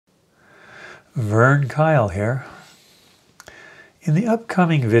Vern Kyle here. In the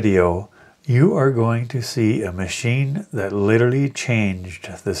upcoming video, you are going to see a machine that literally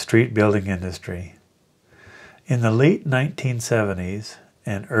changed the street building industry. In the late 1970s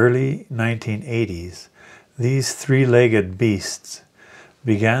and early 1980s, these three-legged beasts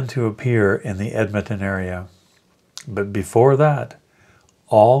began to appear in the Edmonton area. But before that,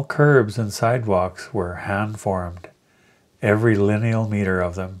 all curbs and sidewalks were hand-formed, every lineal meter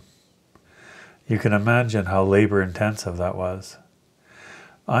of them. You can imagine how labor-intensive that was.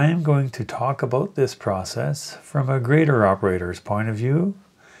 I am going to talk about this process from a grader operator's point of view.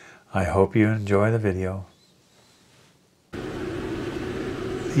 I hope you enjoy the video.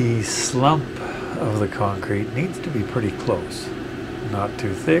 The slump of the concrete needs to be pretty close. Not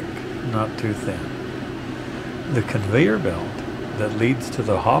too thick, not too thin. The conveyor belt that leads to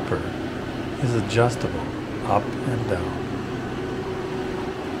the hopper is adjustable up and down.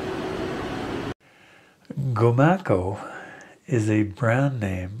 Gomaco is a brand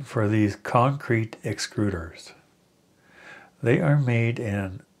name for these concrete extruders. They are made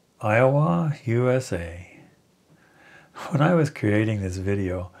in Iowa, USA. When I was creating this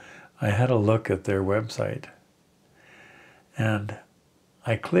video, I had a look at their website and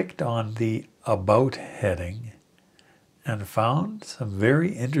I clicked on the About heading and found some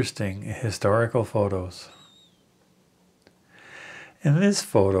very interesting historical photos. In this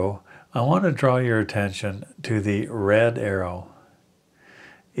photo, I want to draw your attention to the red arrow.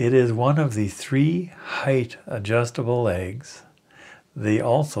 It is one of the 3 height adjustable legs. They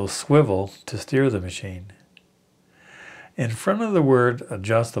also swivel to steer the machine. In front of the word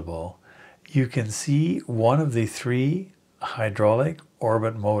adjustable, you can see one of the 3 hydraulic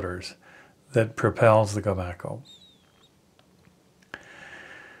orbit motors that propels the Gamako.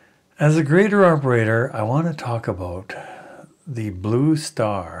 As a grader operator, I want to talk about the blue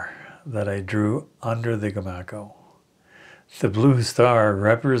star that I drew under the Gamako. The blue star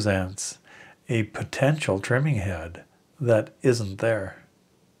represents a potential trimming head that isn't there.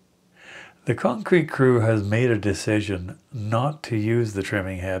 The concrete crew has made a decision not to use the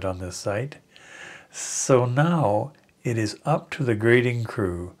trimming head on this site, so now it is up to the grading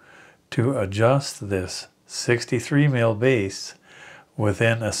crew to adjust this 63 mil base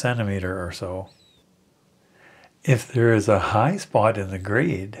within a centimeter or so. If there is a high spot in the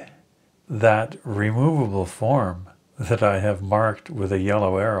grade, that removable form that I have marked with a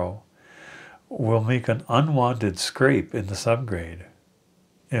yellow arrow will make an unwanted scrape in the subgrade.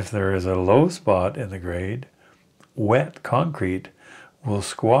 If there is a low spot in the grade, wet concrete will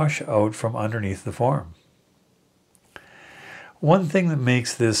squash out from underneath the form. One thing that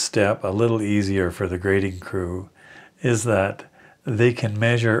makes this step a little easier for the grading crew is that they can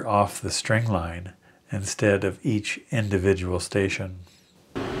measure off the string line instead of each individual station.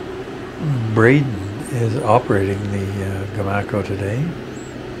 Braden is operating the Gamako today,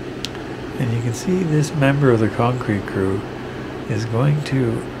 and you can see this member of the concrete crew is going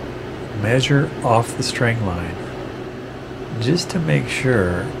to measure off the string line just to make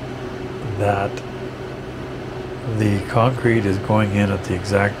sure that the concrete is going in at the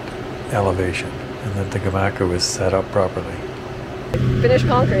exact elevation and that the Gamako is set up properly. Finished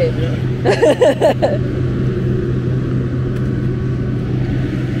concrete.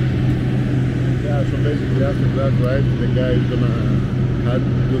 So basically after that, right, the guy is gonna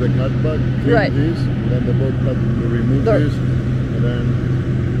do the cutback, clean this, then the boat cut to remove this, and then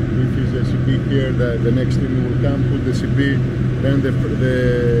if it's a CP here, the next team will come, put the CP, then the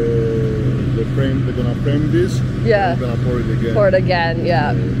frame, they're gonna frame this, yeah, and they're gonna pour it again. Pour it again,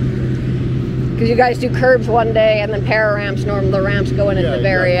 yeah. Because you guys do curbs one day and then para ramps, normally the ramps go in at the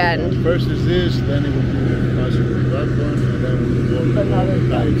very end. First is this, then it will be passing to that one, and then we'll go another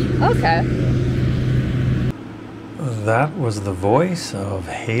the okay. That was the voice of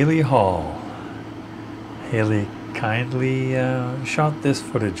Haley Hall. Haley kindly shot this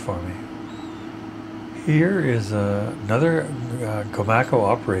footage for me. Here is another Gomaco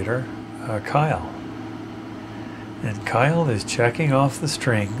operator, Kyle. And Kyle is checking off the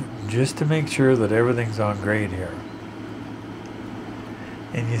string just to make sure that everything's on grade here.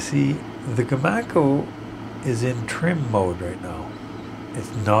 And you see, the Gamako is in trim mode right now.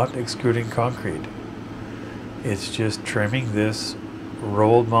 It's not extruding concrete. It's just trimming this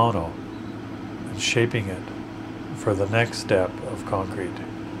rolled mono and shaping it for the next step of concrete.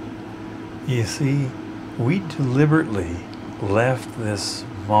 You see, we deliberately left this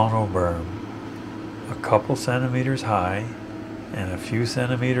mono berm a couple centimeters high and a few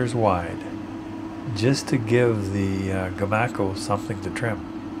centimeters wide just to give the Gamako something to trim.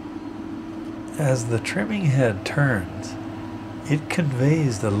 As the trimming head turns, it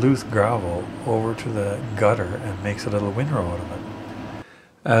conveys the loose gravel over to the gutter and makes a little windrow out of it.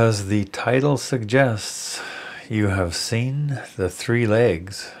 As the title suggests, you have seen the 3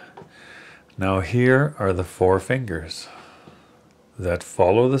 legs. Now here are the 4 fingers that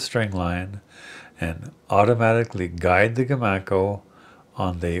follow the string line and automatically guide the Gamako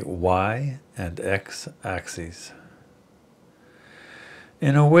on the Y and X axes.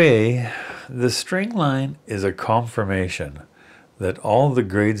 In a way, the string line is a confirmation that all the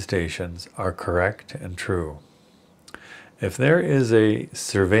grade stations are correct and true. If there is a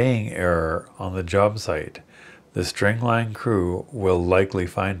surveying error on the job site, the string line crew will likely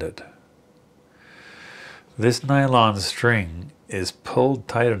find it. This nylon string is pulled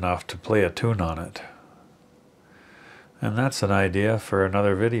tight enough to play a tune on it. And that's an idea for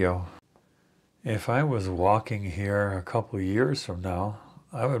another video. If I was walking here a couple of years from now,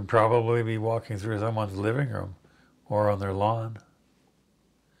 I would probably be walking through someone's living room or on their lawn.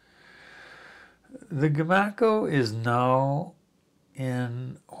 The Gamako is now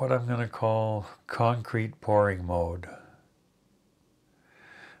in what I'm going to call concrete pouring mode.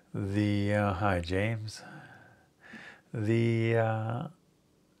 Hi James. The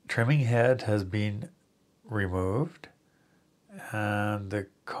trimming head has been removed and the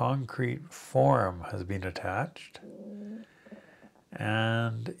concrete form has been attached.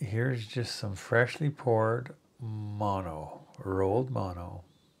 And here's just some freshly poured mono, rolled mono.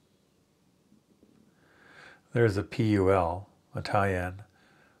 There's a PUL, a tie-in,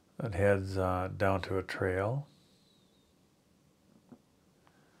 that heads down to a trail.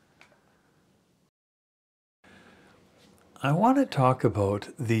 I want to talk about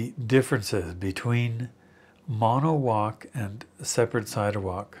the differences between mono walk and separate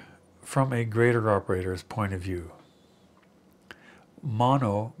sidewalk from a grader operator's point of view.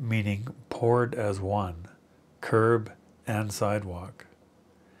 Mono meaning poured as one, curb and sidewalk.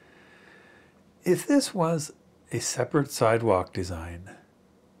 If this was a separate sidewalk design,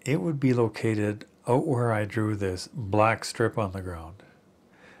 it would be located out where I drew this black strip on the ground,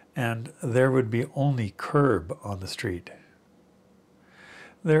 and there would be only curb on the street.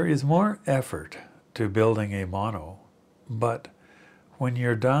 There is more effort to building a mono, but when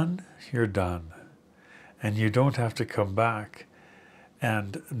you're done, and you don't have to come back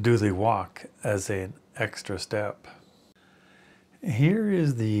and do the walk as an extra step. Here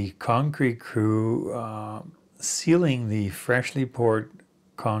is the concrete crew sealing the freshly poured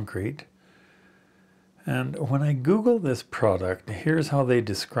concrete. And when I Google this product, here's how they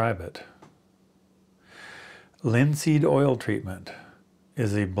describe it. Linseed oil treatment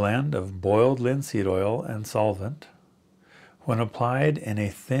is a blend of boiled linseed oil and solvent. When applied in a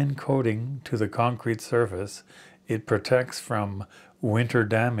thin coating to the concrete surface, it protects from winter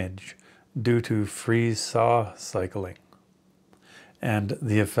damage due to freeze-thaw cycling and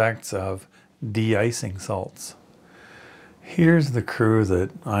the effects of de-icing salts. Here's the crew that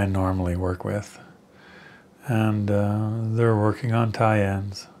I normally work with, and they're working on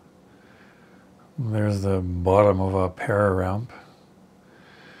tie-ins. There's the bottom of a para ramp.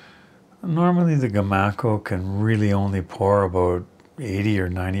 Normally the Gamako can really only pour about 80 or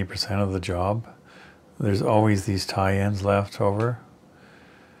 90% of the job. There's always these tie-ins left over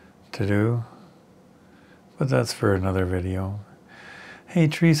to do, but that's for another video. Hey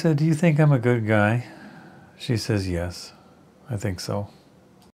Teresa, do you think I'm a good guy? She says yes, I think so.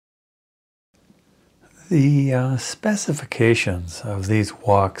 The specifications of these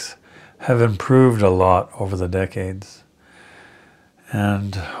walks have improved a lot over the decades.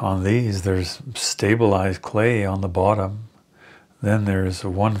 And on these, there's stabilized clay on the bottom. Then there's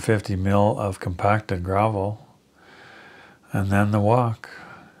 150 mil of compacted gravel. And then the walk.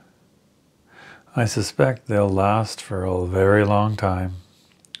 I suspect they'll last for a very long time.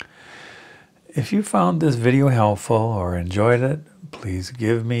 If you found this video helpful or enjoyed it, please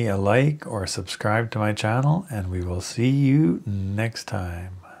give me a like or subscribe to my channel, and we will see you next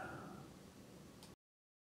time.